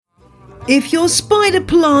If your spider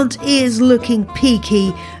plant is looking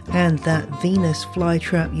peaky and that Venus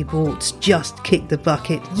flytrap you bought just kicked the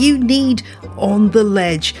bucket, you need On the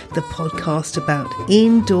Ledge, the podcast about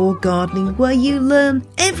indoor gardening where you learn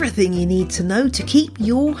everything you need to know to keep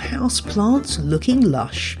your houseplants looking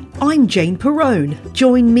lush. I'm Jane Perrone.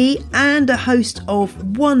 Join me and a host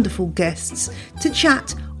of wonderful guests to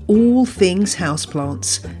chat all things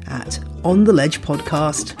houseplants at On the Ledge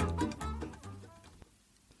podcast.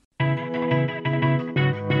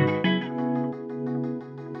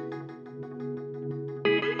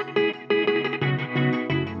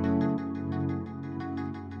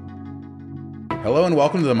 Hello and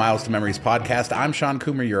welcome to the Miles to Memories podcast. I'm Sean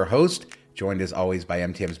Coomer, your host, joined as always by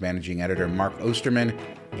MTM's managing editor, Mark Osterman,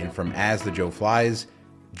 and from As the Joe Flies,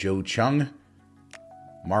 Joe Chung.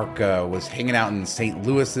 Mark was hanging out in St.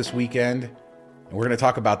 Louis this weekend, and we're going to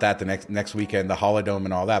talk about that the next weekend, the Holodome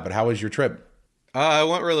and all that, but how was your trip? It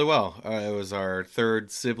went really well. It was our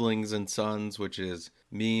third siblings and sons, which is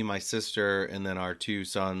me, my sister, and then our two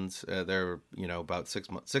sons. They're, about 6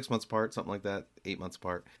 months apart, something like that, 8 months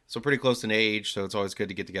apart. So pretty close in age, so it's always good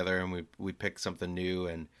to get together, and we picked something new.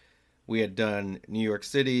 And we had done New York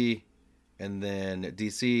City, and then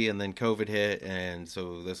DC, and then COVID hit, and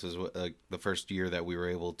so this is the first year that we were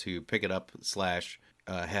able to pick it up /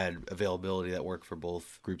 had availability that worked for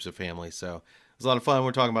both groups of families. So it was a lot of fun.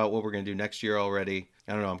 We're talking about what we're going to do next year already.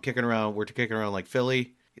 I don't know, we're kicking around like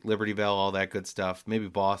Philly, Liberty Bell, all that good stuff. Maybe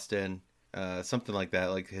Boston, something like that,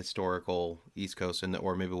 like historical East Coast,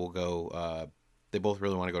 or maybe we'll go. They both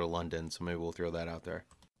really want to go to London, so maybe we'll throw that out there.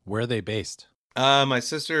 Where are they based? My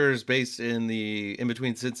sister is based in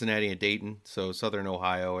between Cincinnati and Dayton, so Southern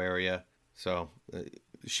Ohio area. So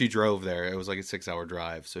she drove there. It was like a 6-hour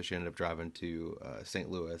drive, so she ended up driving to St.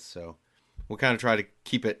 Louis. So we'll kind of try to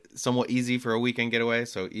keep it somewhat easy for a weekend getaway.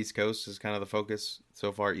 So East Coast is kind of the focus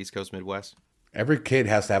so far. East Coast, Midwest. Every kid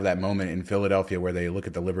has to have that moment in Philadelphia where they look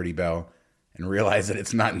at the Liberty Bell and realize that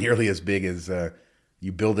it's not nearly as big as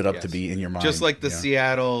you build it up to be in your mind. Just like the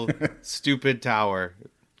Seattle stupid tower.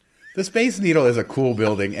 The Space Needle is a cool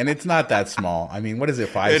building, and it's not that small. I mean, what is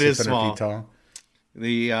it, 600 feet tall?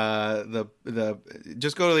 The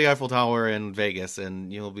just go to the Eiffel Tower in Vegas,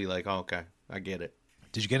 and you'll be like, oh, okay, I get it.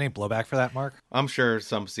 Did you get any blowback for that, Mark? I'm sure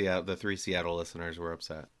the 3 Seattle listeners were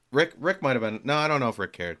upset. Rick might have been. No, I don't know if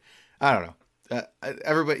Rick cared. I don't know.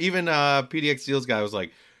 Everybody, even PDX Deals guy was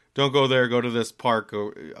like, don't go there, go to this park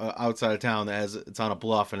outside of town it's on a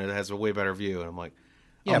bluff and it has a way better view. And I'm like,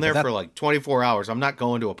 I'm there for like 24 hours. I'm not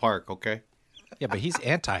going to a park, okay? Yeah, but he's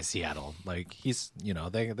anti-Seattle. Like he's, they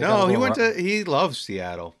no, he loves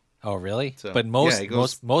Seattle. Oh, really? So, but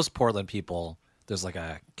most Portland people, there's like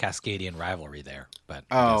a Cascadian rivalry there. But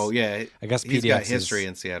I guess PDX he's got history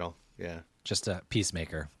in Seattle. Yeah. Just a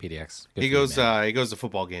peacemaker, PDX. He goes to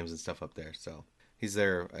football games and stuff up there. So he's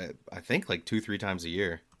there, I think, like 2-3 times a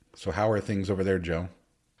year. So how are things over there, Joe?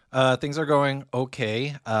 Things are going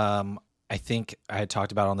okay. I think I had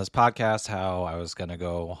talked about on this podcast how I was going to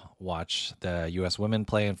go watch the U.S. women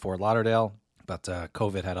play in Fort Lauderdale, but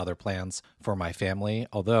COVID had other plans for my family.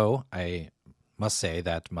 Although I must say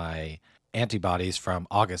that my antibodies from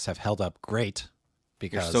August have held up great.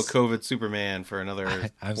 Because you're still COVID Superman for another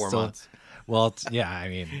 4 months. Well, I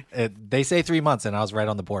mean, they say 3 months, and I was right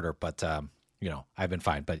on the border, but, I've been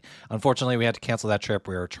fine. But unfortunately, we had to cancel that trip.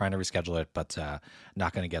 We were trying to reschedule it, but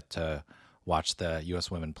not going to get to watch the U.S.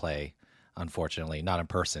 women play, unfortunately, not in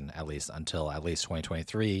person, at least, until at least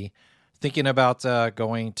 2023. Thinking about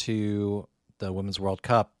going to the Women's World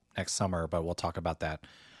Cup next summer, but we'll talk about that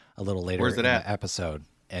a little later in the episode.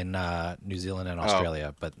 In New Zealand and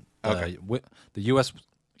Australia. But the U.S.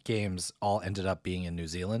 games all ended up being in New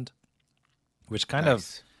Zealand, which kind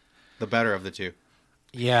of the better of the two.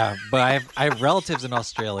 Yeah, but I have relatives in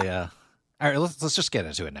Australia. All right, let's just get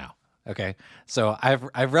into it now. Okay, so I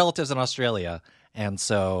have relatives in Australia, and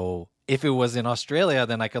so if it was in Australia,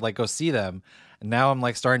 then I could like go see them. And now I'm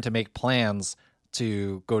like starting to make plans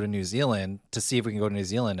to go to New Zealand to see if we can go to New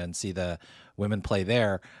Zealand and see the women play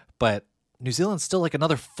there, but New Zealand's still like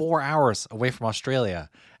another 4 hours away from Australia.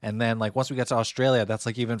 And then like once we get to Australia, that's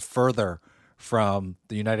like even further from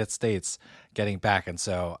the United States getting back. And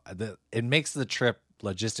so it makes the trip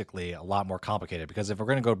logistically a lot more complicated because if we're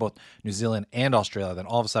going to go to both New Zealand and Australia, then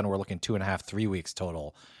all of a sudden we're looking 2.5, 3 weeks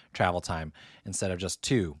total travel time instead of just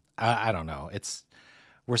 2. I don't know.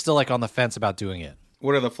 We're still like on the fence about doing it.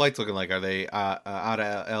 What are the flights looking like? Are they out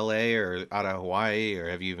of LA or out of Hawaii, or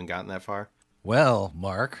have you even gotten that far? Well,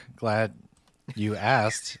 Mark, glad you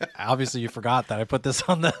asked. Obviously, you forgot that I put this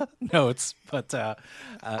on the notes, but so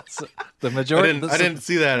the majority. I didn't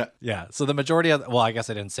see that. Yeah, so the majority of, well, I guess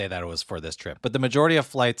I didn't say that it was for this trip, but the majority of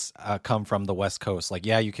flights come from the West Coast. Like,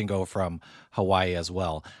 yeah, you can go from Hawaii as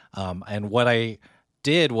well. And what I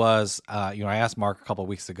did was, I asked Mark a couple of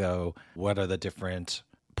weeks ago, what are the different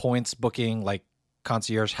points booking, like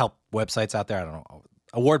concierge help websites out there? I don't know.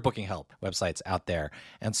 Award booking help websites out there.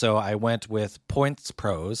 And so I went with Points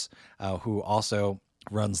Pros, who also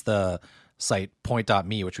runs the site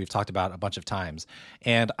point.me, which we've talked about a bunch of times.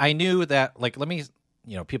 And I knew that, like,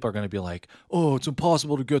 people are going to be like, oh, it's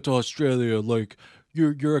impossible to get to Australia. Like,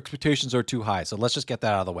 your expectations are too high. So let's just get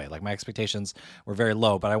that out of the way. Like, my expectations were very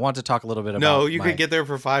low, but I wanted to talk a little bit about. No, you could get there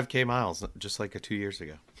for 5K miles, just like 2 years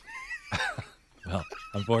ago. Well,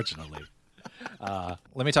 unfortunately.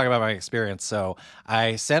 Let me talk about my experience. So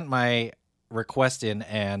I sent my request in,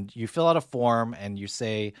 and you fill out a form and you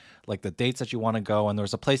say like the dates that you want to go, and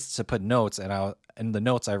there's a place to put notes. And in the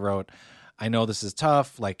notes I wrote, I know this is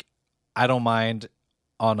tough. Like, I don't mind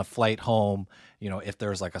on a flight home, if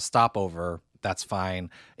there's like a stopover, that's fine.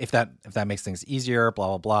 If that makes things easier, blah,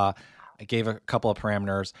 blah, blah. I gave a couple of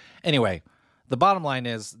parameters. Anyway, the bottom line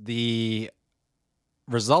is the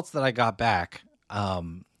results that I got back,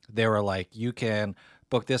 they were like, you can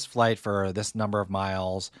book this flight for this number of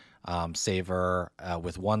miles, saver,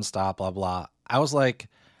 with one stop, blah, blah. I was like,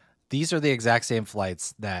 these are the exact same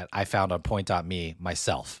flights that I found on point.me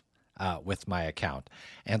myself, with my account.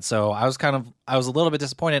 And so I was a little bit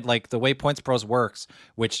disappointed. Like, the way Points Pros works,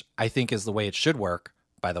 which I think is the way it should work,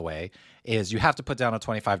 by the way, is you have to put down a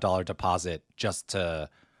 $25 deposit just to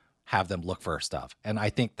have them look for stuff. And I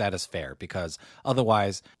think that is fair, because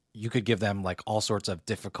otherwise you could give them like all sorts of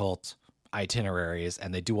difficult itineraries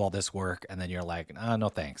and they do all this work and then you're like, no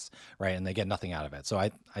thanks, right? And they get nothing out of it. So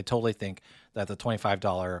I totally think that the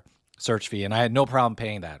 $25 search fee, and I had no problem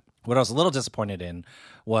paying that. What I was a little disappointed in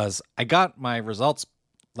was I got my results,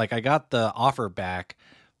 like I got the offer back,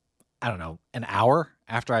 I don't know, an hour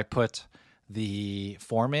after I put the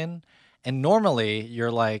form in. And normally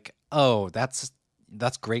you're like, oh, that's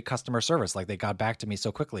great customer service. Like, they got back to me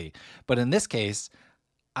so quickly. But in this case,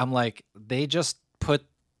 I'm like, they just put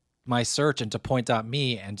my search into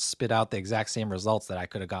point.me and spit out the exact same results that I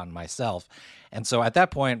could have gotten myself. And so at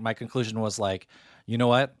that point, my conclusion was like, you know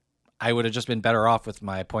what? I would have just been better off with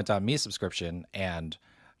my point.me subscription. And,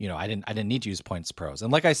 I didn't need to use Points Pros.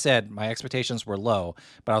 And like I said, my expectations were low,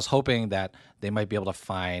 but I was hoping that they might be able to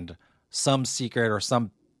find some secret or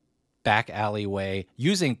some back alley way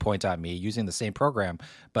using point.me, using the same program,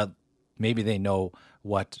 but maybe they know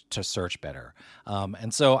what to search better.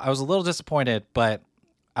 And so I was a little disappointed, but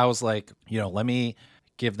I was like, let me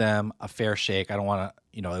give them a fair shake. I don't want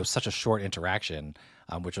to, it was such a short interaction,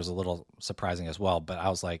 which was a little surprising as well. But I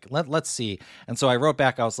was like, let's see. And so I wrote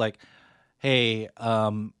back, I was like, hey,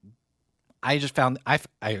 I just found,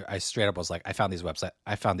 I straight up was like, I found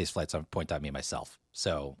these flights on point.me myself.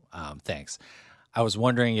 So thanks. I was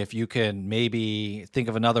wondering if you can maybe think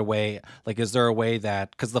of another way. Like, is there a way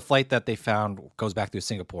that, because the flight that they found goes back through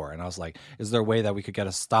Singapore, and I was like, is there a way that we could get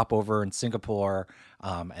a stopover in Singapore,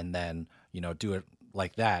 and then, do it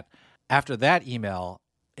like that? After that email,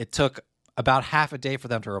 it took about half a day for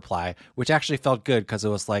them to reply, which actually felt good, because it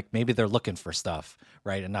was like, maybe they're looking for stuff,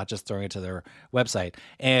 right? And not just throwing it to their website.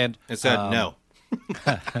 And it said no.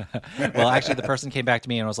 Well, actually, the person came back to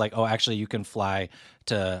me and was like, oh, actually, you can fly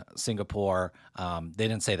to Singapore. They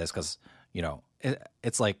didn't say this because,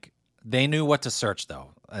 it's like they knew what to search, though.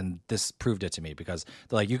 And this proved it to me, because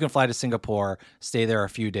they're like, you can fly to Singapore, stay there a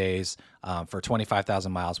few days for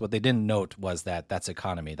 25,000 miles. What they didn't note was that that's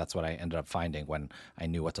economy. That's what I ended up finding when I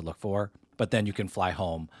knew what to look for. But then you can fly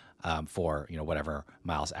home for, whatever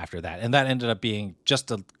miles after that. And that ended up being just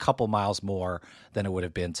a couple miles more than it would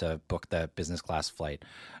have been to book the business class flight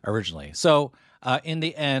originally. So in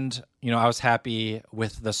the end, I was happy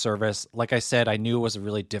with the service. Like I said, I knew it was a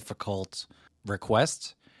really difficult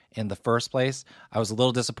request in the first place. I was a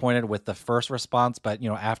little disappointed with the first response, but,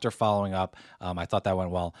 after following up, I thought that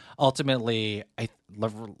went well. Ultimately, I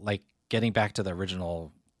love, like, getting back to the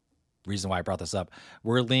original reason why I brought this up.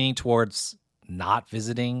 We're leaning towards not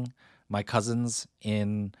visiting my cousins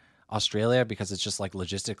in Australia because it's just like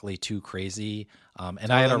logistically too crazy.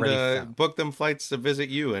 And I had already booked them flights to visit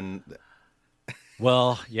you. And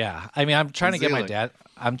well, yeah, I mean, I'm trying to get my dad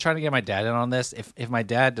in on this. If my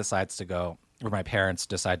dad decides to go, or my parents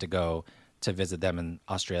decide to go to visit them in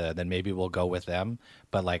Australia, then maybe we'll go with them.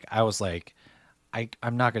 But like, I was like,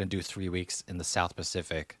 I'm not going to do 3 weeks in the South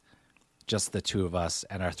Pacific, just the two of us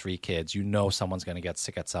and our 3 kids. Someone's going to get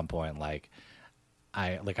sick at some point. Like,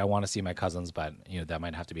 I want to see my cousins, but that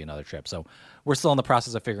might have to be another trip. So we're still in the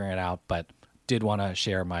process of figuring it out, but did want to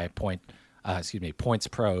share my points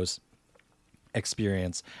pros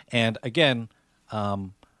experience. And again,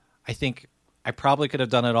 I think I probably could have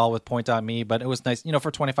done it all with Point.me, but it was nice.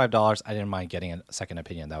 For $25, I didn't mind getting a second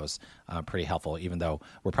opinion. That was pretty helpful, even though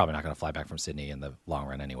we're probably not going to fly back from Sydney in the long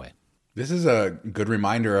run anyway. This is a good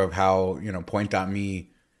reminder of how,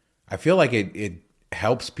 Point.me, I feel like it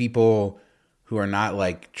helps people who are not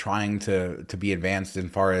like trying to be advanced as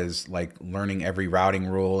far as like learning every routing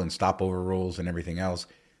rule and stopover rules and everything else.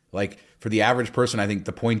 Like for the average person, I think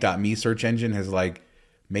the Point.me search engine has like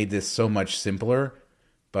made this so much simpler.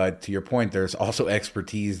 But to your point, there's also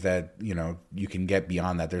expertise that, you can get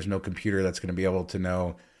beyond that. There's no computer that's going to be able to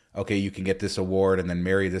know, okay, you can get this award and then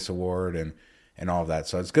marry this award and all of that.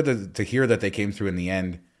 So it's good to hear that they came through in the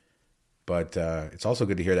end. But it's also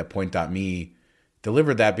good to hear that Point.me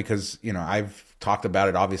delivered that because, I've talked about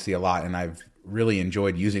it obviously a lot and I've really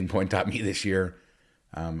enjoyed using Point.me this year.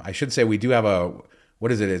 I should say we do have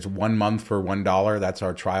what is it? It's 1 month for $1. That's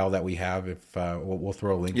our trial that we have. If we'll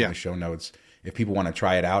throw a link in the show notes if people want to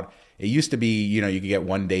try it out. It used to be, you could get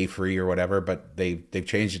 1 day free or whatever, but they've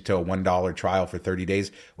changed it to a $1 trial for 30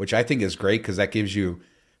 days, which I think is great because that gives you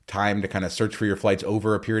time to kind of search for your flights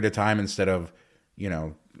over a period of time instead of,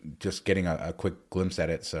 just getting a quick glimpse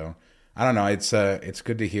at it. So I don't know. It's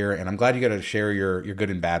good to hear. And I'm glad you got to share your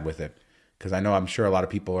good and bad with it. Because I'm sure a lot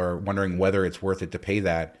of people are wondering whether it's worth it to pay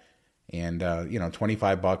that. And,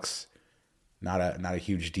 $25, not a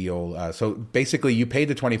huge deal. So basically you paid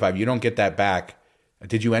the $25, you don't get that back.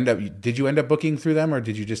 Did you end up booking through them or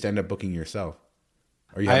did you just end up booking yourself?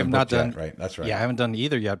 Or you I have not done yet, right? That's right. Yeah, I haven't done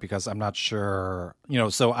either yet because I'm not sure.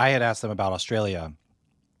 So I had asked them about Australia.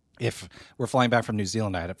 If we're flying back from New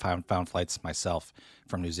Zealand, I had found flights myself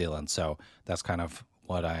from New Zealand. So that's kind of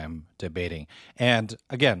what I am debating. And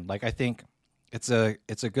again, I think it's a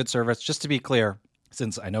good service. Just to be clear,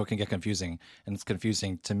 since I know it can get confusing, and it's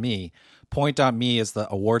confusing to me, Point.me is the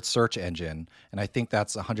award search engine, and I think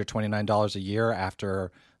that's $129 a year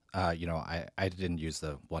after. I didn't use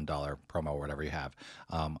the $1 promo or whatever you have.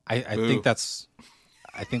 I think that's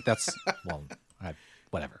well,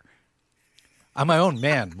 whatever. I'm my own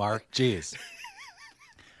man, Mark. Jeez.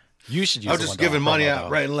 You should use I'm just giving money out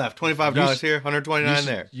right and left. $25 here, $129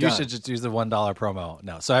 there. You should just use the $1 promo.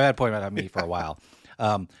 No. So I had Point.me for a while.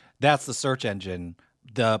 That's the search engine.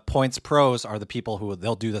 The Points Pros are the people who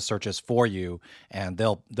they'll do the searches for you, and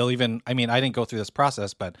they'll even. I mean, I didn't go through this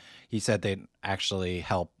process, but he said they'd actually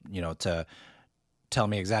help, to tell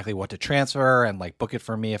me exactly what to transfer and book it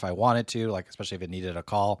for me if I wanted to, especially if it needed a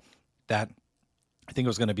call. That I think it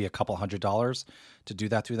was going to be a couple $100s to do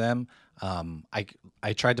that through them.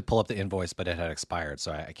 I tried to pull up the invoice, but it had expired,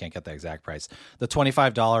 so I can't get the exact price. The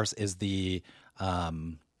 $25 is the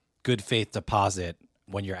good faith deposit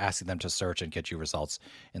when you're asking them to search and get you results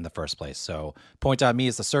in the first place. So Point.me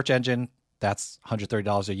is the search engine. That's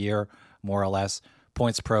 $130 a year, more or less.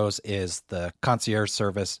 Points Pros is the concierge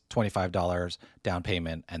service, $25 down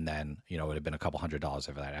payment, and then, it would have been a couple $100s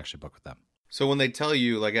if I had actually booked with them. So when they tell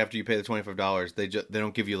you, after you pay the $25, they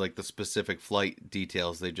don't give you the specific flight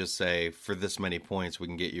details. They just say, for this many points, we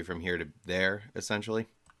can get you from here to there, essentially.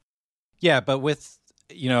 Yeah, but with,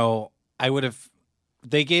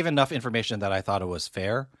 they gave enough information that I thought it was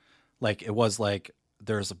fair. It was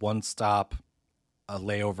there's one stop, a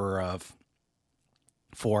layover of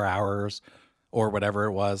 4 hours or whatever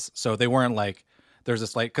it was. So they weren't there's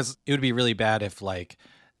this flight, because it would be really bad if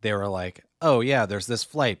they were oh yeah, there's this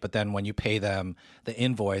flight, but then when you pay them the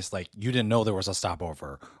invoice, you didn't know there was a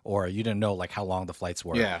stopover, or you didn't know how long the flights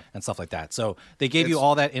were, and stuff like that. So they gave you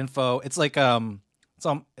all that info. It's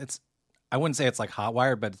I wouldn't say it's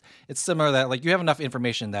Hotwire, but it's similar that you have enough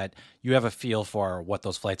information that you have a feel for what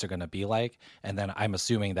those flights are going to be like. And then I'm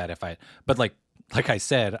assuming that but like I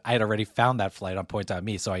said, I had already found that flight on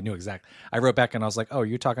Point.me, so I knew exactly. I wrote back and I was like, oh,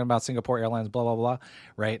 you're talking about Singapore Airlines, blah, blah, blah,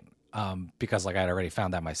 right? Because I had already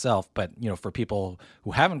found that myself. But, for people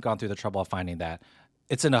who haven't gone through the trouble of finding that,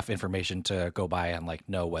 it's enough information to go by and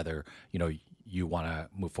know whether, you want to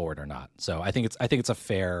move forward or not. So I think it's a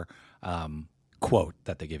fair quote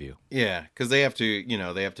that they give you. Yeah, because they have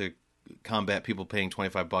to combat people paying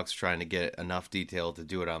 $25 trying to get enough detail to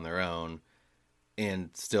do it on their own, and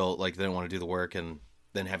still they don't want to do the work and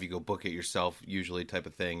then have you go book it yourself, usually, type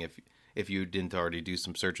of thing, if you didn't already do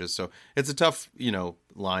some searches. So it's a tough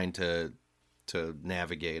line to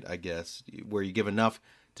navigate, I guess, where you give enough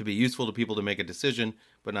to be useful to people to make a decision,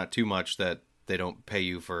 but not too much that they don't pay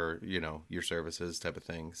you for your services, type of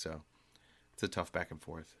thing. So it's a tough back and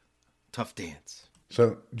forth. Tough dance.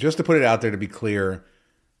 So just to put it out there, to be clear,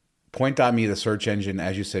 Point.me, the search engine,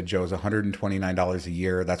 as you said, Joe, is $129 a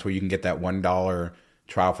year. That's where you can get that $1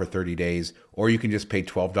 trial for 30 days, or you can just pay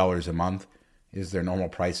 $12 a month is their normal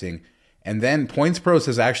pricing. And then Points Pros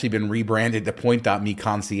has actually been rebranded to Point.me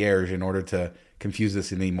Concierge in order to confuse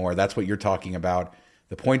this anymore. That's what you're talking about.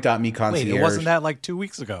 The Point.me Concierge. Wait, it wasn't that like 2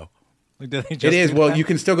 weeks ago? Like, did they just it is. do Well, that? you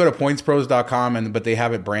can still go to pointspros.com, but they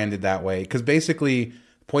have it branded that way. Because basically,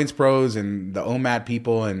 Points Pros and the OMAT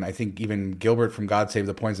people, and I think even Gilbert from God Save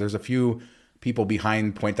the Points, there's a few people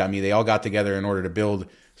behind Point.me. They all got together in order to build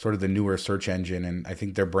sort of the newer search engine, and I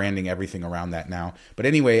think they're branding everything around that now. But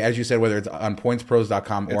anyway, as you said, whether it's on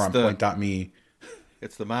pointspros.com or on point.me.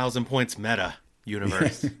 It's the Miles and Points meta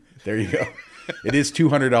universe. There you go. It is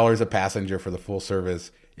 $200 a passenger for the full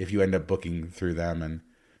service if you end up booking through them. And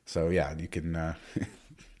so, yeah, you can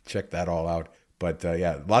check that all out. But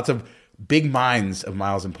yeah, lots of big minds of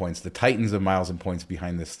Miles and Points, the titans of Miles and Points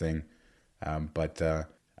behind this thing. But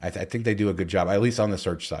I think they do a good job, at least on the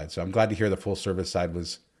search side. So I'm glad to hear the full service side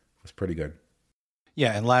was pretty good.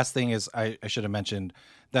 Yeah, and last thing is I should have mentioned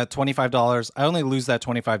that $25. I only lose that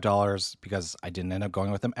 $25 because I didn't end up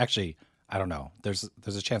going with them. Actually, I don't know. There's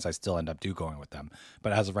a chance I still end up going with them.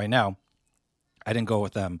 But as of right now, I didn't go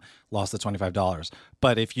with them, lost the $25.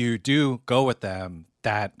 But if you do go with them,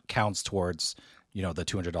 that counts towards, the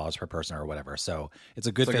 $200 per person or whatever. So it's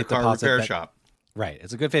a good It's like faith a car deposit. repair shop. Right.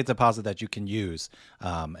 It's a good faith deposit that you can use.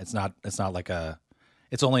 It's not like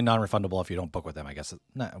it's only non-refundable if you don't book with them, I guess.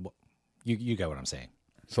 No, you get what I'm saying.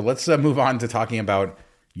 So let's move on to talking about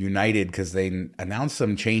United, because they announced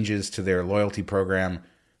some changes to their loyalty program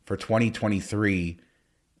for 2023.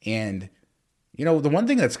 And, the one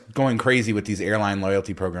thing that's going crazy with these airline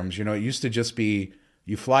loyalty programs, it used to just be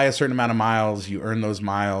you fly a certain amount of miles, you earn those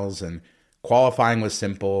miles, and qualifying was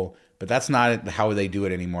simple. But that's not how they do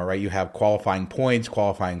it anymore, right? You have qualifying points,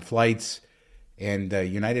 qualifying flights, and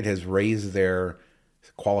United has raised their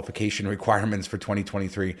qualification requirements for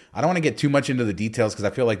 2023. I don't want to get too much into the details because I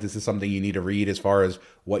feel like this is something you need to read as far as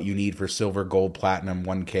what you need for silver, gold, platinum,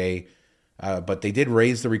 1K. But they did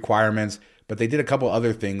raise the requirements, but they did a couple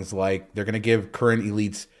other things, like they're going to give current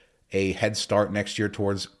elites a head start next year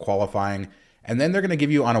towards qualifying. And then they're going to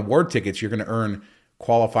give you on award tickets, you're going to earn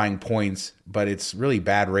qualifying points, but it's really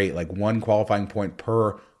bad rate, like 1 qualifying point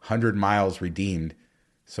per 100 miles redeemed.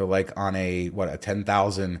 So like on a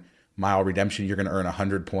 10,000 mile redemption, you're going to earn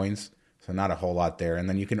 100 points. So not a whole lot there. And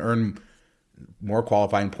then you can earn more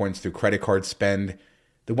qualifying points through credit card spend.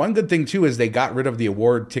 The one good thing too is they got rid of the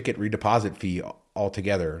award ticket redeposit fee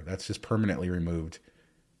altogether. That's just permanently removed.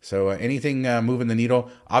 So anything moving the needle.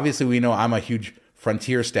 Obviously, we know I'm a huge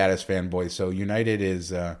Frontier status fanboy, so United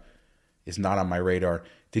is not on my radar.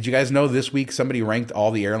 Did you guys know this week somebody ranked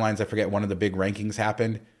all the airlines? I forget, one of the big rankings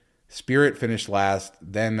happened. Spirit finished last,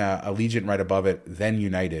 then Allegiant right above it, then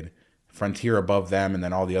United. Frontier above them, and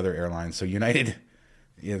then all the other airlines. So United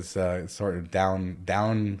is sort of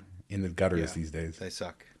down in the gutters these days. They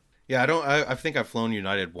suck. Yeah, I think I've flown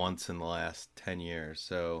United once in the last 10 years,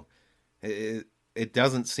 so it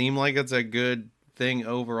doesn't seem like it's a good thing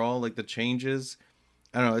overall, like the changes.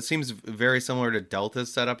 I don't know, it seems very similar to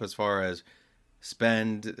Delta's setup as far as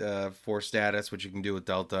spend for status, which you can do with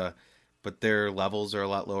Delta, but their levels are a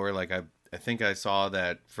lot lower. Like I think I saw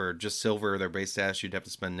that for just silver, their base status, you'd have to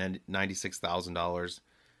spend $96,000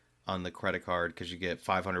 on the credit card because you get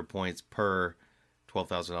 500 points per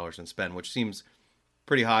 $12,000 in spend, which seems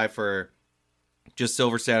pretty high for just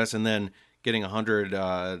silver status. And then getting 100,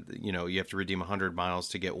 you have to redeem 100 miles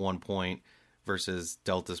to get 1 point versus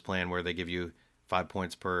Delta's plan where they give you 5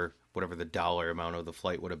 points per whatever the dollar amount of the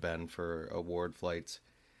flight would have been for award flights.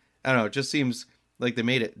 I don't know. It just seems like they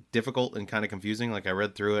made it difficult and kind of confusing. Like I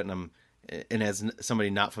read through it and as somebody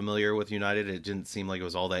not familiar with United, it didn't seem like it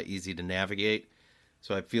was all that easy to navigate.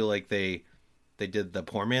 So I feel like they did the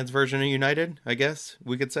poor man's version of United, I guess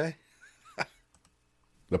we could say.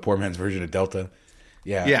 The poor man's version of Delta.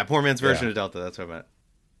 Yeah. Yeah, poor man's version of Delta. That's what I meant.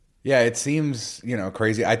 Yeah, it seems,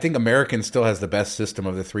 crazy. I think American still has the best system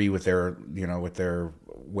of the three with their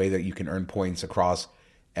way that you can earn points across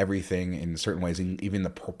everything in certain ways, even the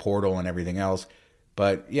portal and everything else.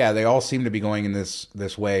 But yeah, they all seem to be going in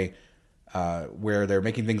this way where they're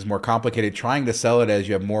making things more complicated, trying to sell it as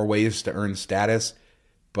you have more ways to earn status.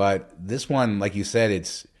 But this one, like you said,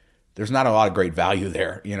 there's not a lot of great value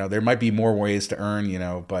there. There might be more ways to earn,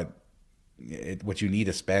 but what you need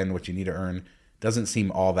to spend, what you need to earn, doesn't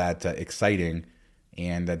seem all that exciting,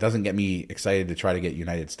 and doesn't get me excited to try to get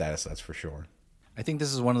United status, that's for sure. I think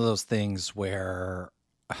this is one of those things where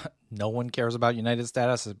no one cares about United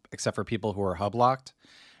status except for people who are hub locked.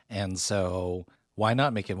 And so why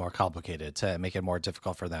not make it more complicated to make it more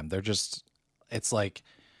difficult for them? It's like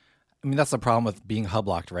I mean, that's the problem with being hub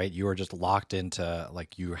locked, right? You are just locked into,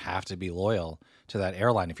 like, you have to be loyal to that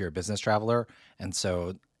airline if you're a business traveler. And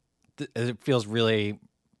so it feels really,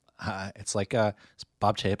 it's like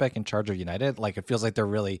Bob Chapek in charge of United. Like, it feels like they're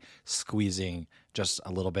really squeezing just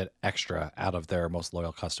a little bit extra out of their most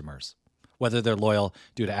loyal customers, whether they're loyal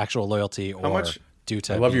due to actual loyalty or due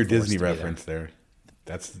to. I love your being forced Disney to be reference there.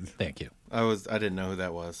 That's Thank you. I didn't know who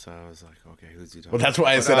that was, so I was like, okay, who's he talking? well. That's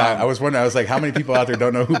why I said I was wondering. I was like, how many people out there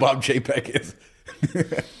don't know who Bob Chapek is?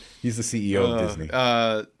 He's the CEO of Disney.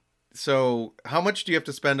 So, how much do you have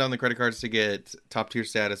to spend on the credit cards to get top tier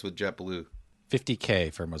status with JetBlue?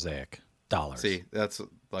 $50K for Mosaic dollars. See, that's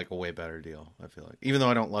like a way better deal, I feel like. Even though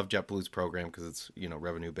I don't love JetBlue's program because it's,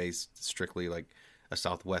 revenue based, strictly like a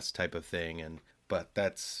Southwest type of thing, but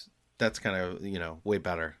that's kind of, way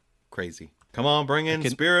better. Crazy. Come on, bring in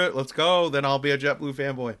Spirit. Let's go. Then I'll be a JetBlue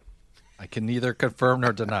fanboy. I can neither confirm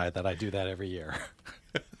nor deny that I do that every year.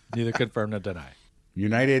 Neither confirm nor deny.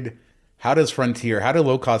 United, how does Frontier, how do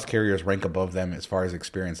low-cost carriers rank above them as far as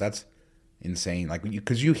experience? That's insane. Like,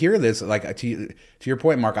 because you hear this, like, to your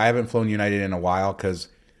point, Mark, I haven't flown United in a while because,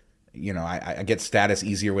 I get status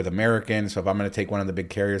easier with American. So if I'm going to take one of the big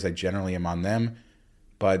carriers, I generally am on them.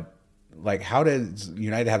 But, like, how does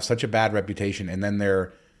United have such a bad reputation and then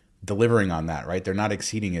they're delivering on that, right? They're not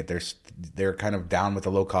exceeding it. They're kind of down with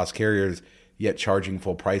the low-cost carriers, yet charging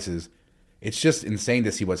full prices. It's just insane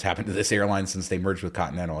to see what's happened to this airline since they merged with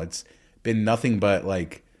Continental. It's been nothing but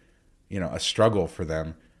like, a struggle for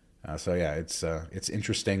them. So yeah, it's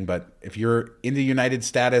interesting. But if you're into United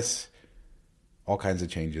status, all kinds of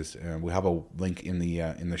changes. We'll have a link in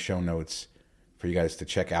the show notes for you guys to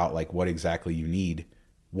check out like what exactly you need.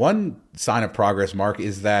 One sign of progress, Mark,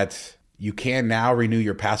 is that you can now renew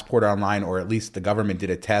your passport online, or at least the government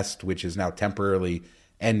did a test, which is now temporarily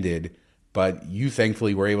ended. But you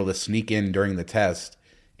thankfully were able to sneak in during the test.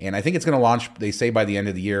 And I think it's going to launch, they say, by the end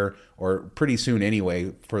of the year, or pretty soon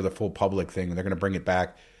anyway, for the full public thing. They're going to bring it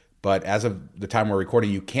back. But as of the time we're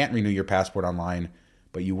recording, you can't renew your passport online,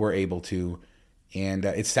 but you were able to. And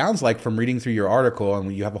it sounds like from reading through your article,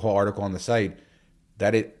 and you have a whole article on the site,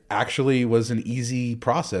 that it actually was an easy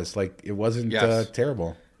process. Like, it wasn't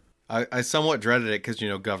terrible. I somewhat dreaded it because,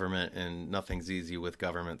 government, and nothing's easy with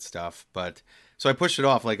government stuff. But so I pushed it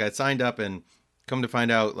off. Like, I signed up, and come to find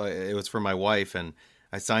out, like, it was for my wife, and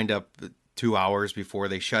I signed up 2 hours before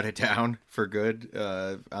they shut it down for good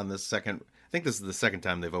on the second. I think this is the second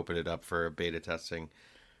time they've opened it up for beta testing.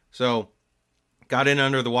 So got in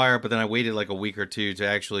under the wire, but then I waited like a week or two to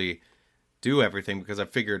actually do everything because I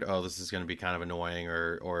figured, this is going to be kind of annoying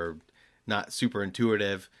or not super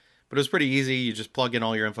intuitive. But it was pretty easy. You just plug in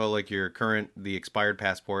all your info, like the expired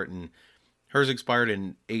passport, and hers expired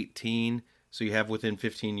in 2018. So you have within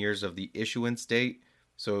 15 years of the issuance date.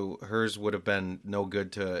 So hers would have been no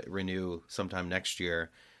good to renew sometime next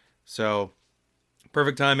year. So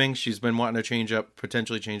perfect timing. She's been wanting to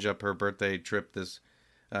potentially change up her birthday trip this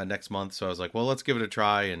next month. So I was like, well, let's give it a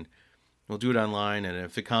try and we'll do it online. And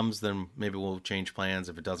if it comes, then maybe we'll change plans.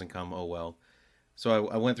 If it doesn't come, oh well. So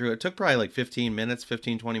I went through it. It took probably like 20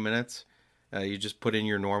 minutes. You just put in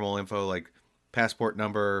your normal info, like passport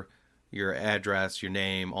number, your address, your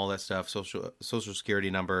name, all that stuff, social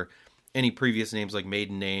security number, any previous names like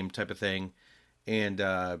maiden name type of thing. And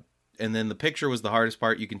then the picture was the hardest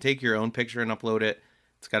part. You can take your own picture and upload it.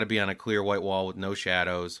 It's got to be on a clear white wall with no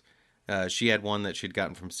shadows. She had one that she'd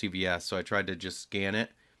gotten from CVS, so I tried to just scan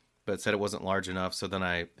it, but it said it wasn't large enough. So then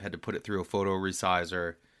I had to put it through a photo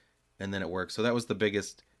resizer, and then it worked. So that was the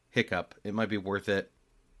biggest hiccup. It might be worth it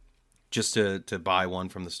just to buy one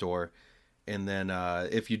from the store. And then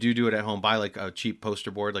if you do it at home, buy like a cheap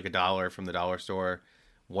poster board, like $1 from the dollar store,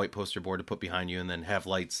 white poster board to put behind you, and then have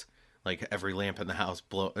lights, like every lamp in the house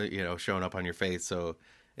showing up on your face so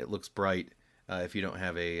it looks bright. If you don't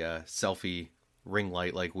have a selfie ring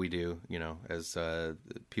light like we do, as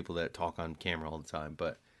people that talk on camera all the time.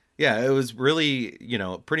 But yeah, it was really,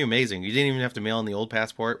 pretty amazing. You didn't even have to mail in the old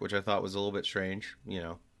passport, which I thought was a little bit strange.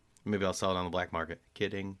 Maybe I'll sell it on the black market.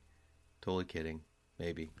 Kidding. Totally kidding.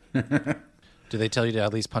 Maybe. Do they tell you to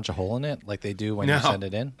at least punch a hole in it like they do when you send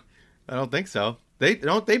it in? I don't think so. They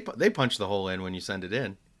punch the hole in when you send it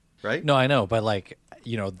in, right? No, I know, but like,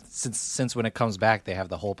 since when it comes back, they have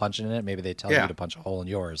the hole punch in it. Maybe they tell you to punch a hole in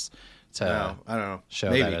yours to I don't know. Show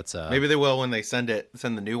maybe. that it's maybe they will when they send the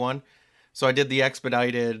new one. So I did the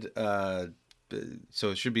expedited, so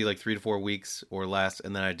it should be like 3 to 4 weeks or less,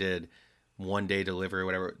 and then I did 1 day delivery,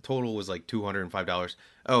 whatever. Total was like $205.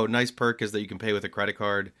 Oh, nice perk is that you can pay with a credit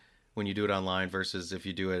card when you do it online versus if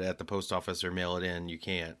you do it at the post office or mail it in, you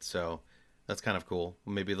can't. So that's kind of cool.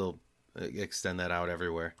 Maybe they'll extend that out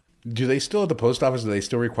everywhere. Do they still at the post office? Do they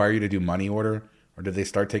still require you to do money order, or did they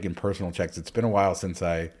start taking personal checks? It's been a while since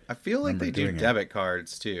I feel like remember they do doing it. debit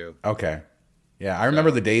cards too. Okay, yeah, I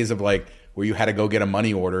remember the days of like where you had to go get a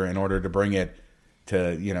money order in order to bring it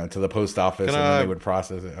to to the post office, and then they would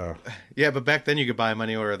process it. Oh. Yeah, but back then you could buy a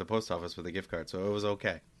money order at the post office with a gift card, so it was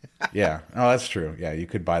okay. Yeah, oh, that's true. Yeah, you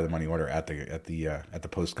could buy the money order at the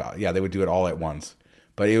post. Yeah, they would do it all at once.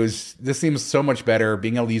 But this seems so much better.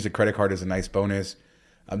 Being able to use a credit card is a nice bonus.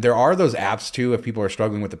 There are those apps too. If people are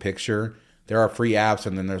struggling with the picture, there are free apps,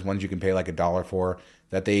 and then there's ones you can pay like $1 for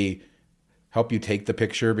that they help you take the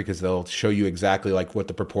picture because they'll show you exactly like what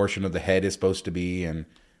the proportion of the head is supposed to be, and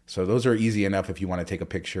so those are easy enough if you want to take a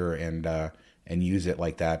picture and use it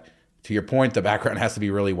like that. To your point, the background has to be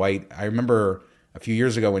really white. I remember a few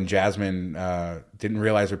years ago when Jasmine didn't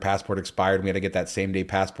realize her passport expired, and we had to get that same day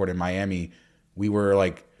passport in Miami. We were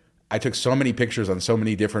like, I took so many pictures on so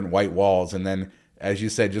many different white walls, and then, as you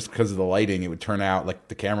said, just because of the lighting, it would turn out like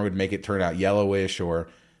the camera would make it turn out yellowish, or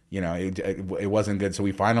it wasn't good. So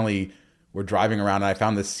we finally were driving around, and I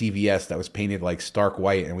found this CVS that was painted like stark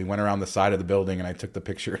white, and we went around the side of the building, and I took the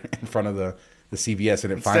picture in front of the CVS,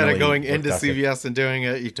 and it Instead finally of going into CVS and doing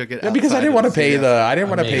it, you took it. Yeah, because I didn't want to pay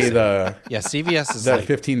the Yeah, CVS is the like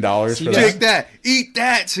 $15 for Take that. that, eat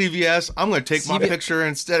that, CVS. I'm going to take my picture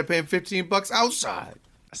instead of paying $15 outside.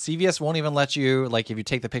 CVS won't even let you, like, if you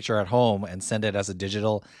take the picture at home and send it as a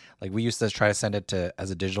digital, like we used to try to send it as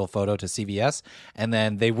a digital photo to CVS, and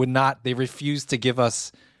then they refused to give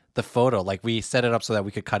us the photo. Like, we set it up so that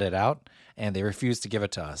we could cut it out, and they refused to give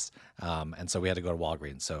it to us. And so we had to go to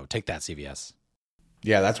Walgreens. So take that, CVS.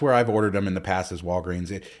 Yeah, that's where I've ordered them in the past, is Walgreens.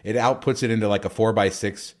 It outputs it into like a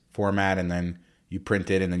 4x6 format, and then you print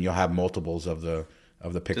it, and then you'll have multiples of the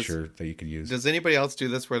picture that you can use. Does anybody else do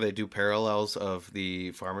this where they do parallels of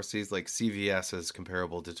the pharmacies? Like CVS is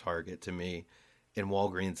comparable to Target to me, and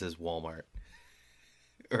Walgreens is Walmart.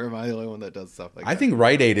 Or am I the only one that does stuff like that? I think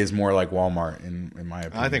Rite Aid is more like Walmart in my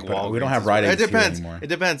opinion. I think But Walgreens. we don't have Rite Aid It depends. anymore. It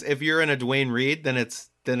depends. If you're in a Dwayne Reed, then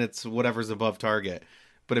it's whatever's above Target.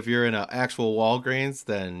 But if you're in an actual Walgreens,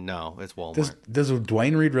 then no, it's Walmart. Does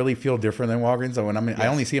Dwayne Reed really feel different than Walgreens? When I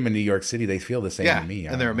only see them in New York City, they feel the same to me.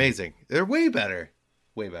 And they're amazing. They're way better.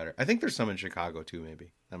 Way better. I think there's some in Chicago too,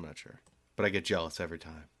 maybe. I'm not sure. But I get jealous every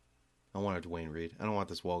time. I want a Dwayne Reed. I don't want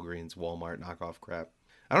this Walgreens, Walmart knockoff crap.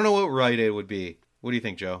 I don't know what Rite Aid would be. What do you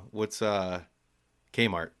think, Joe? What's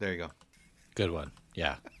Kmart? There you go. Good one.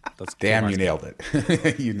 Yeah. That's Damn, Kmart's you nailed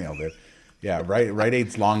it. You nailed it. Yeah, Rite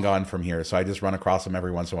Aid's long gone from here, so I just run across them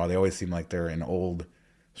every once in a while. They always seem like they're in old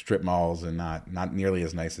strip malls and not nearly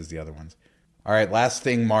as nice as the other ones. All right, last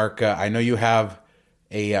thing, Mark. I know you have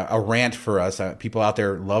a rant for us. People out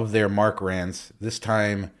there love their Mark rants. This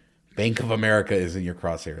time, Bank of America is in your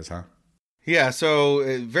crosshairs, huh? Yeah, so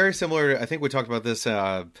very similar. I think we talked about this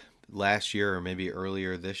last year or maybe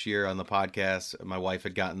earlier this year on the podcast. My wife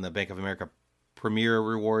had gotten the Bank of America Premier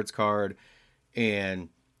Rewards card, and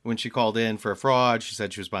when she called in for a fraud, she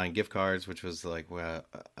said she was buying gift cards, which was like, well,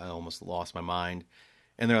 I almost lost my mind.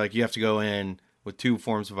 And they're like, you have to go in with 2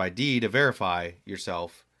 forms of ID to verify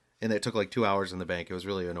yourself. And it took like 2 hours in the bank. It was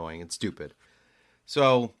really annoying and stupid.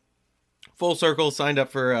 So full circle, signed up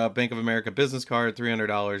for a Bank of America business card,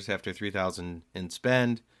 $300 after $3,000 in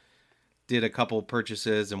spend. Did a couple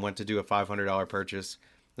purchases and went to do a $500 purchase.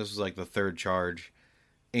 This was like the 3rd charge.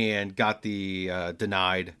 And got the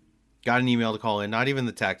denied. Got an email to call in, not even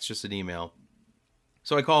the text, just an email.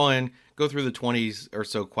 So I call in, go through the 20 or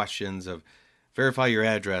so questions of verify your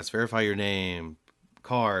address, verify your name,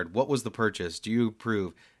 card, what was the purchase, do you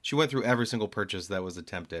approve? She went through every single purchase that was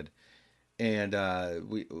attempted. And I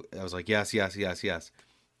was like, yes.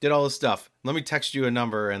 Did all this stuff. Let me text you a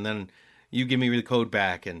number, and then you give me the code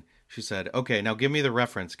back. And she said, okay, now give me the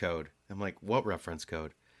reference code. I'm like, what reference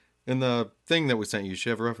code? In the thing that we sent you should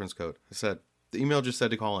have a reference code. I said, the email just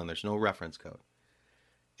said to call in. There's no reference code.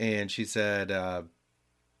 And she said,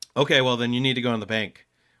 okay, well, then you need to go in the bank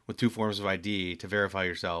with 2 forms of ID to verify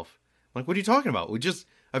yourself. I'm like, what are you talking about?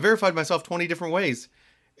 I verified myself 20 different ways.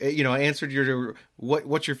 I answered your,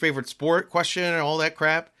 what's your favorite sport question and all that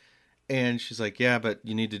crap. And she's like, yeah, but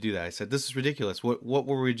you need to do that. I said, this is ridiculous. What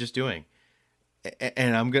were we just doing?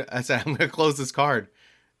 And I said, I'm going to close this card.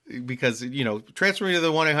 Because, transfer me to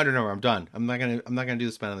the 1-800 number. I'm done. I'm not gonna do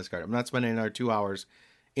the spend on this card. I'm not spending another 2 hours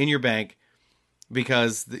in your bank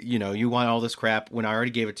because you want all this crap when I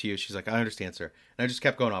already gave it to you. She's like, I understand, sir. And I just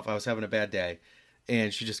kept going off. I was having a bad day,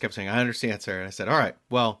 and she just kept saying, I understand, sir. And I said, all right,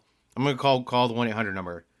 well, I'm gonna call the 1-800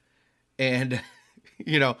 number, and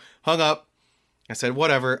hung up. I said,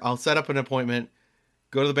 whatever. I'll set up an appointment.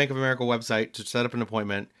 Go to the Bank of America website to set up an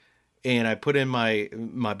appointment. and I put in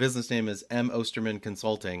my business name as M. Osterman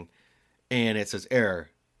Consulting, and it says error.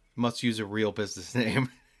 Must use a real business name.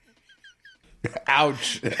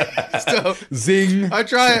 Ouch. So Zing.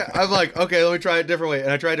 I'm like, okay, let me try it a different way.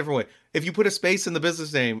 And I try a different way. If you put a space in the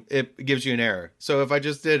business name, it gives you an error. So if I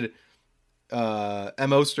just did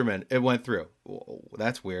M. Osterman, it went through. Whoa,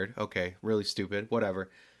 that's weird. Okay, really stupid.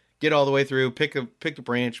 Whatever. Get all the way through, pick the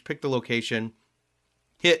branch, pick the location,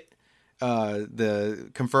 hit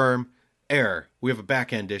the confirm, error. We have a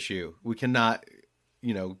back end issue. We cannot,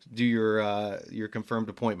 do your confirmed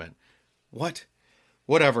appointment. What?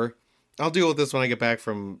 Whatever. I'll deal with this when I get back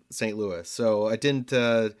from St. Louis. So I didn't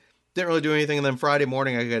really do anything. And then Friday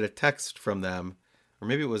morning, I got a text from them, or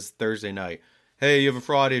maybe it was Thursday night. Hey, you have a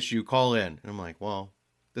fraud issue. Call in. And I'm like, well,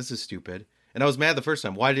 this is stupid. And I was mad the first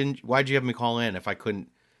time. Why'd you have me call in if I couldn't,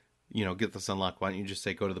 get this unlocked? Why don't you just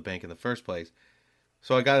say go to the bank in the first place?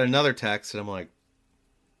 So I got another text, and I'm like,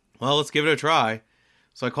 well, let's give it a try.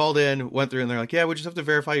 So I called in, went through, and they're like, yeah, we just have to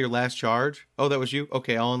verify your last charge. Oh, that was you?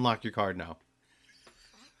 Okay, I'll unlock your card now.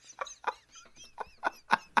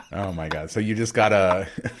 Oh my God. So you just got a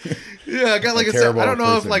yeah, I got like terrible I don't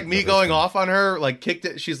know if person like me for this going thing. off on her like kicked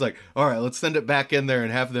it. She's like, all right, let's send it back in there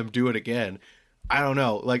and have them do it again. I don't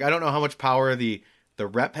know. Like, I don't know how much power the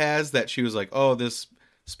rep has that she was like, oh, this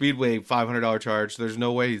Speedway $500 charge, there's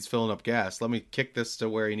no way he's filling up gas. Let me kick this to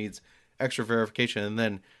where he needs extra verification. And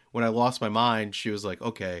then when I lost my mind, she was like,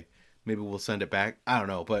 okay, maybe we'll send it back. I don't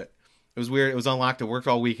know, but it was weird. It was unlocked. It worked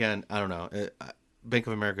all weekend. I don't know. Bank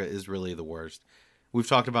of America is really the worst. We've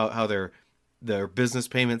talked about how their business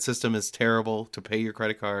payment system is terrible to pay your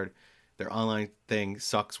credit card. Their online thing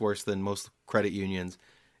sucks worse than most credit unions.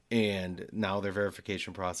 And now their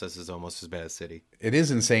verification process is almost as bad as Citi. It is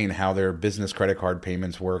insane how their business credit card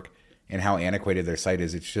payments work and how antiquated their site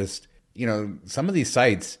is. It's just, some of these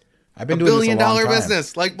sites, I've been doing this a long time. $1 billion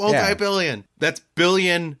business, like multi-billion. Yeah. That's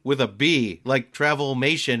billion with a B, like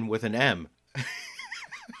Travelmation with an M.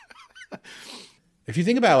 If you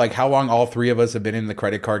think about like how long all three of us have been in the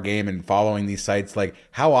credit card game and following these sites, like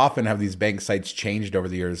how often have these bank sites changed over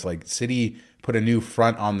the years? Like Citi put a new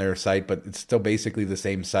front on their site, but it's still basically the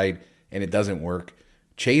same site and it doesn't work.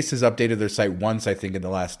 Chase has updated their site once, I think, in the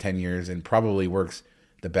last 10 years and probably works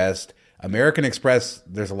the best. American Express,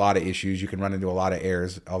 there's a lot of issues. You can run into a lot of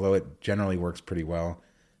errors, although it generally works pretty well.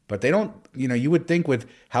 But they don't, you would think with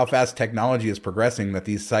how fast technology is progressing that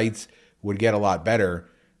these sites would get a lot better.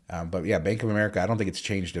 But yeah, Bank of America, I don't think it's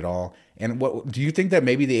changed at all. And what do you think that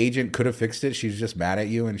maybe the agent could have fixed it? She's just mad at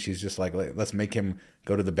you and she's just like, let's make him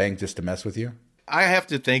go to the bank just to mess with you? I have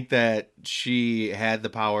to think that she had the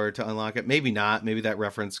power to unlock it. Maybe not. Maybe that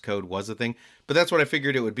reference code was a thing. But that's what I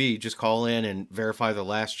figured it would be. Just call in and verify the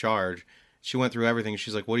last charge. She went through everything.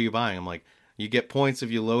 She's like, what are you buying? I'm like, you get points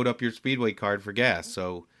if you load up your Speedway card for gas.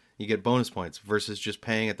 So you get bonus points versus just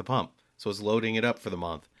paying at the pump. So it's loading it up for the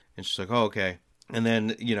month. And she's like, oh, okay. And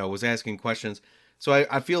then, was asking questions. So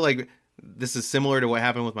I feel like this is similar to what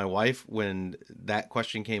happened with my wife when that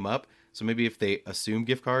question came up. So maybe if they assume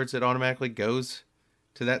gift cards, it automatically goes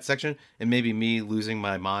to that section. And maybe me losing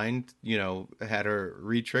my mind, had her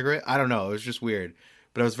re-trigger it. I don't know. It was just weird.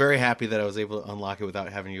 But I was very happy that I was able to unlock it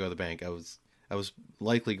without having to go to the bank. I was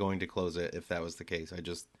likely going to close it if that was the case.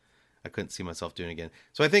 I couldn't see myself doing it again.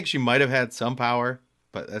 So I think she might have had some power,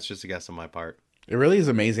 but that's just a guess on my part. It really is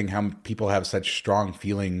amazing how people have such strong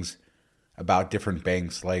feelings about different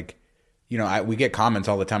banks. Like, we get comments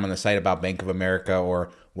all the time on the site about Bank of America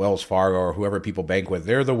or Wells Fargo or whoever people bank with.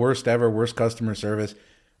 They're the worst ever, worst customer service.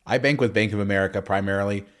 I bank with Bank of America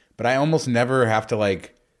primarily, but I almost never have to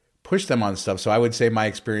push them on stuff. So I would say my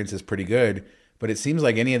experience is pretty good. But it seems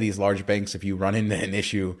like any of these large banks, if you run into an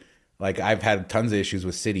issue, like I've had tons of issues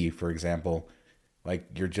with Citi, for example,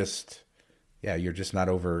 you're just not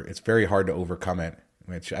over. It's very hard to overcome it,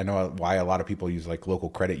 which I know why a lot of people use local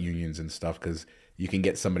credit unions and stuff, because you can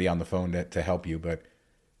get somebody on the phone to help you, but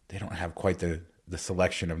they don't have quite the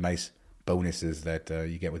selection of nice bonuses that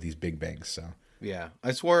you get with these big banks. So yeah,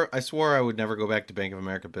 I swore I would never go back to Bank of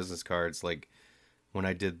America business cards. Like when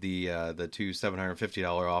I did the two $750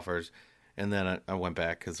 offers, and then I went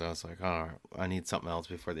back because I was like, oh, I need something else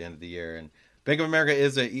before the end of the year. And Bank of America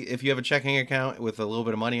if you have a checking account with a little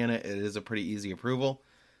bit of money in it, it is a pretty easy approval.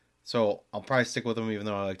 So I'll probably stick with them, even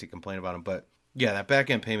though I like to complain about them. But yeah, that back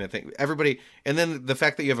end payment thing, everybody, and then the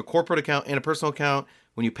fact that you have a corporate account and a personal account,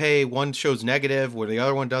 when you pay, one shows negative where the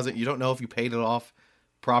other one doesn't. You don't know if you paid it off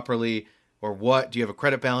properly or what. Do you have a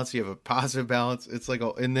credit balance? Do you have a positive balance? It's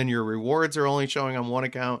and then your rewards are only showing on one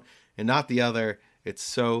account and not the other. It's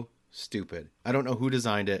so stupid. I don't know who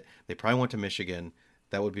designed it. They probably went to Michigan.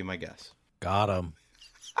 That would be my guess. Got him.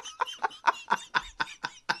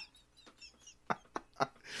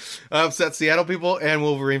 Upset Seattle people and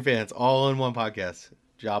Wolverine fans all in one podcast.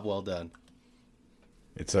 Job well done.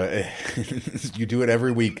 It's you do it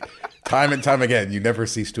every week, time and time again. You never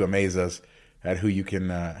cease to amaze us at who you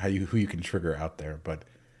can trigger out there. But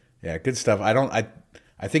yeah, good stuff. I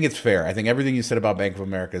think it's fair. I think everything you said about Bank of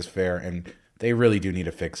America is fair, and they really do need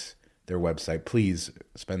to fix their website. Please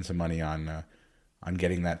spend some money on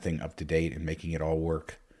getting that thing up to date and making it all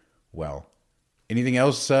work well. Anything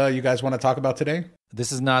else you guys want to talk about today?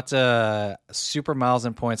 This is not super miles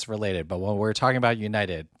and points related, but when we're talking about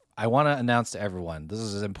United, I want to announce to everyone, this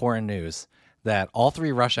is important news, that all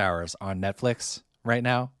 3 Rush Hours are on Netflix right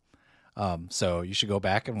now. So you should go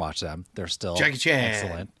back and watch them. They're still Jackie Chan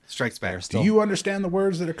excellent. Strikes Back. Do you understand the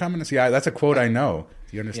words that are coming to see? That's a quote I know.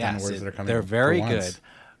 Do you understand the words that are coming? They're very good.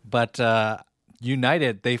 But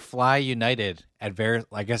United, they fly United at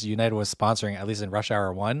I guess United was sponsoring, at least in Rush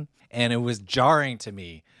Hour 1. And it was jarring to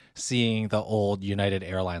me seeing the old United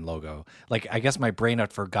airline logo. Like, I guess my brain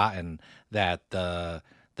had forgotten that the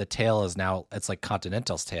tail is now, it's like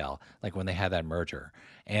Continental's tail, like when they had that merger.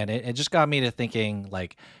 And it just got me to thinking,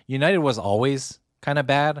 like, United was always kind of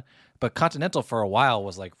bad, but Continental for a while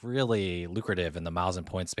was like really lucrative in the miles and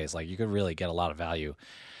points space. Like, you could really get a lot of value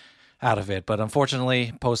out of it. But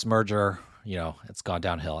unfortunately, post-merger, it's gone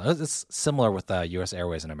downhill. It's similar with U.S.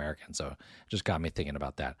 Airways and American, so it just got me thinking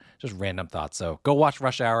about that. Just random thoughts. So go watch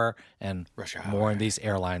Rush Hour and more in these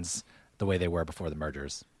airlines the way they were before the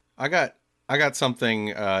mergers. I got something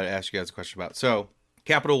to ask you guys a question about. So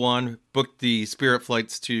Capital One booked the Spirit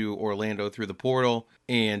flights to Orlando through the portal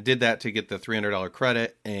and did that to get the $300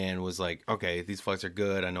 credit and was like, okay, these flights are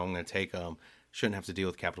good. I know I'm going to take them. Shouldn't have to deal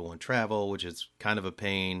with Capital One travel, which is kind of a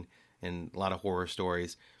pain and a lot of horror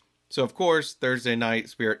stories. So, of course, Thursday night,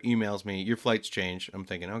 Spirit emails me, your flight's changed. I'm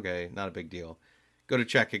thinking, okay, not a big deal. Go to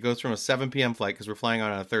check. It goes from a 7 p.m. flight, because we're flying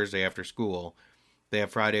on a Thursday after school. They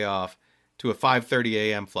have Friday off, to a 5:30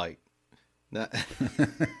 a.m. flight.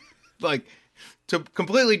 Like, to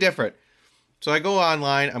completely different. So I go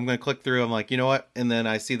online. I'm going to click through. I'm like, you know what? And then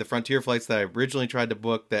I see the Frontier flights that I originally tried to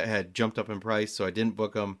book that had jumped up in price, so I didn't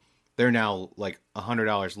book them. They're now like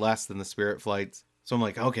 $100 less than the Spirit flights. So I'm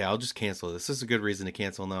like, okay, I'll just cancel this. This is a good reason to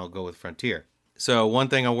cancel, and then I'll go with Frontier. So one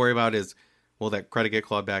thing I'll worry about is, will that credit get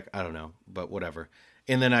clawed back? I don't know, but whatever.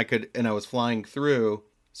 And then I was flying through,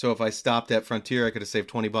 so if I stopped at Frontier, I could have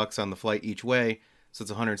saved $20 on the flight each way, so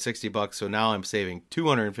it's $160. So now I'm saving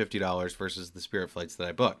 $250 versus the Spirit flights that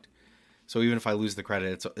I booked. So even if I lose the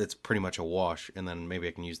credit, it's pretty much a wash, and then maybe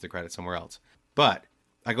I can use the credit somewhere else. But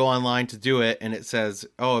I go online to do it, and it says,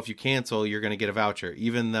 oh, if you cancel, you're going to get a voucher,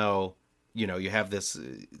 even though you have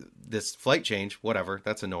this flight change, whatever.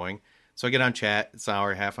 That's annoying. So I get on chat. It's an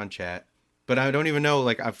hour and a half on chat. But I don't even know,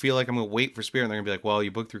 like, I feel like I'm going to wait for Spirit, and they're going to be like, well, you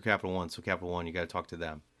booked through Capital One, so Capital One, you got to talk to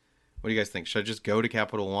them. What do you guys think? Should I just go to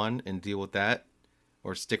Capital One and deal with that?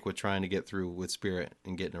 Or stick with trying to get through with Spirit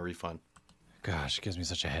and getting a refund? Gosh, it gives me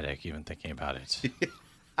such a headache even thinking about it.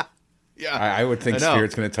 Yeah. I would think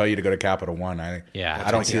Spirit's going to tell you to go to Capital One. I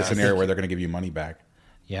don't see a scenario where they're going to give you money back.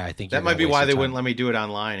 Yeah, I think that might be why they wouldn't let me do it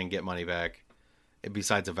online and get money back,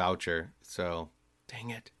 besides a voucher. So,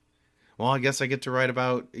 dang it. Well, I guess I get to write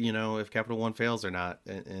about, if Capital One fails or not,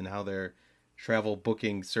 and how their travel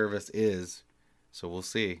booking service is. So we'll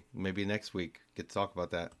see. Maybe next week get to talk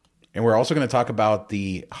about that. And we're also going to talk about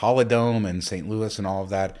the Holidome and St. Louis and all of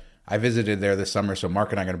that. I visited there this summer, so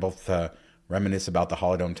Mark and I are going to both reminisce about the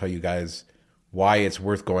Holidome, tell you guys why it's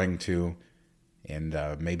worth going to, and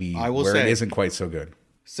maybe where it isn't quite so good.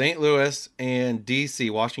 St. Louis and D.C.,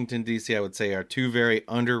 Washington, D.C., I would say are two very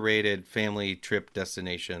underrated family trip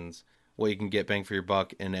destinations. What you can get bang for your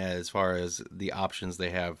buck, and as far as the options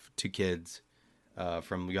they have to kids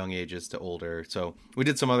from young ages to older. So we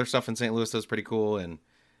did some other stuff in St. Louis that was pretty cool, and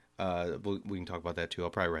we can talk about that too.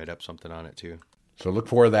 I'll probably write up something on it too. So look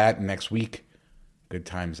for that next week. Good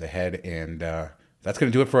times ahead. And that's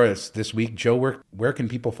going to do it for us this week. Joe, where can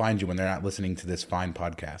people find you when they're not listening to this fine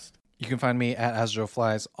podcast? You can find me at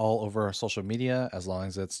AsJoeFlies all over social media, as long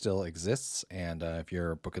as it still exists. And if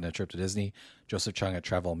you're booking a trip to Disney, Joseph Chung at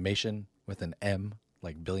Travelmation with an M,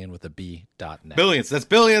 like billion with a B.net. Billions. That's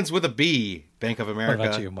billions with a B. Bank of America. What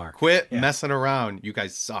about you, Mark? Quit messing around. You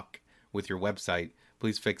guys suck with your website.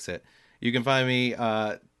 Please fix it. You can find me,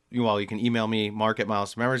 you can email me,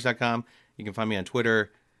 mark@milestomemories.com. You can find me on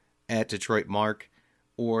Twitter at DetroitMark.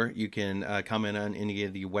 Or you can comment on any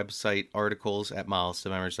of the website articles at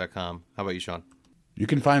milestomemories.com. How about you, Sean? You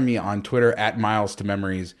can find me on Twitter at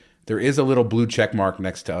milestomemories. There is a little blue check mark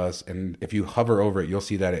next to us, and if you hover over it, you'll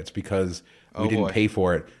see that it's because we didn't pay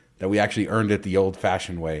for it, that we actually earned it the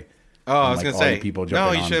old-fashioned way. Oh, I was going to say,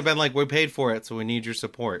 no, you should have been like, we paid for it, so we need your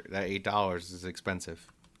support. That $8 is expensive.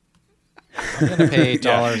 I'm gonna pay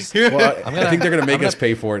dollars. Well, I think they're gonna make us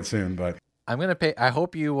pay for it soon, but I'm gonna pay. I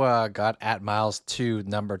hope you got at Miles 2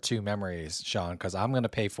 number 2 memories, Sean, because I'm gonna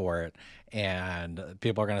pay for it, and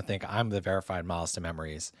people are gonna think I'm the verified Miles to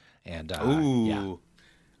Memories. And Ooh, yeah.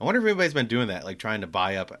 I wonder if anybody's been doing that, like trying to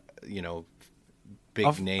buy up,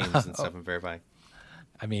 big names and stuff and verifying.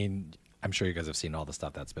 I mean, I'm sure you guys have seen all the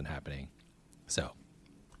stuff that's been happening. So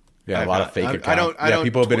yeah, a lot of fake accounts. I don't.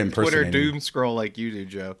 People have been Twitter impersonating. doom scroll like you do,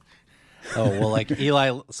 Joe. oh well, like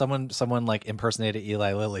Eli, someone like impersonated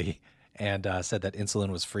Eli Lilly and said that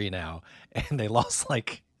insulin was free now, and they lost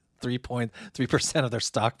like 3.3% of their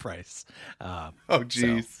stock price. Oh,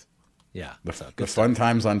 jeez. So, yeah, The fun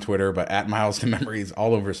times on Twitter, but at Miles to Memories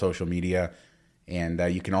all over social media. And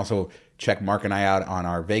you can also check Mark and I out on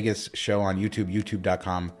our Vegas show on YouTube,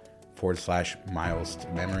 youtube.com/Miles to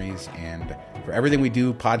Memories. And for everything we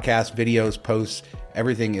do, podcasts, videos, posts,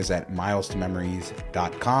 everything is at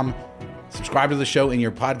milestomemories.com. Subscribe to the show in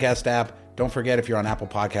your podcast app. Don't forget, if you're on Apple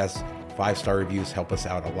Podcasts, 5-star reviews help us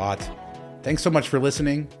out a lot. Thanks so much for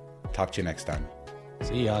listening. Talk to you next time.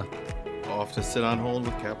 See ya. Off to sit on hold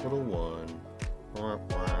with Capital One.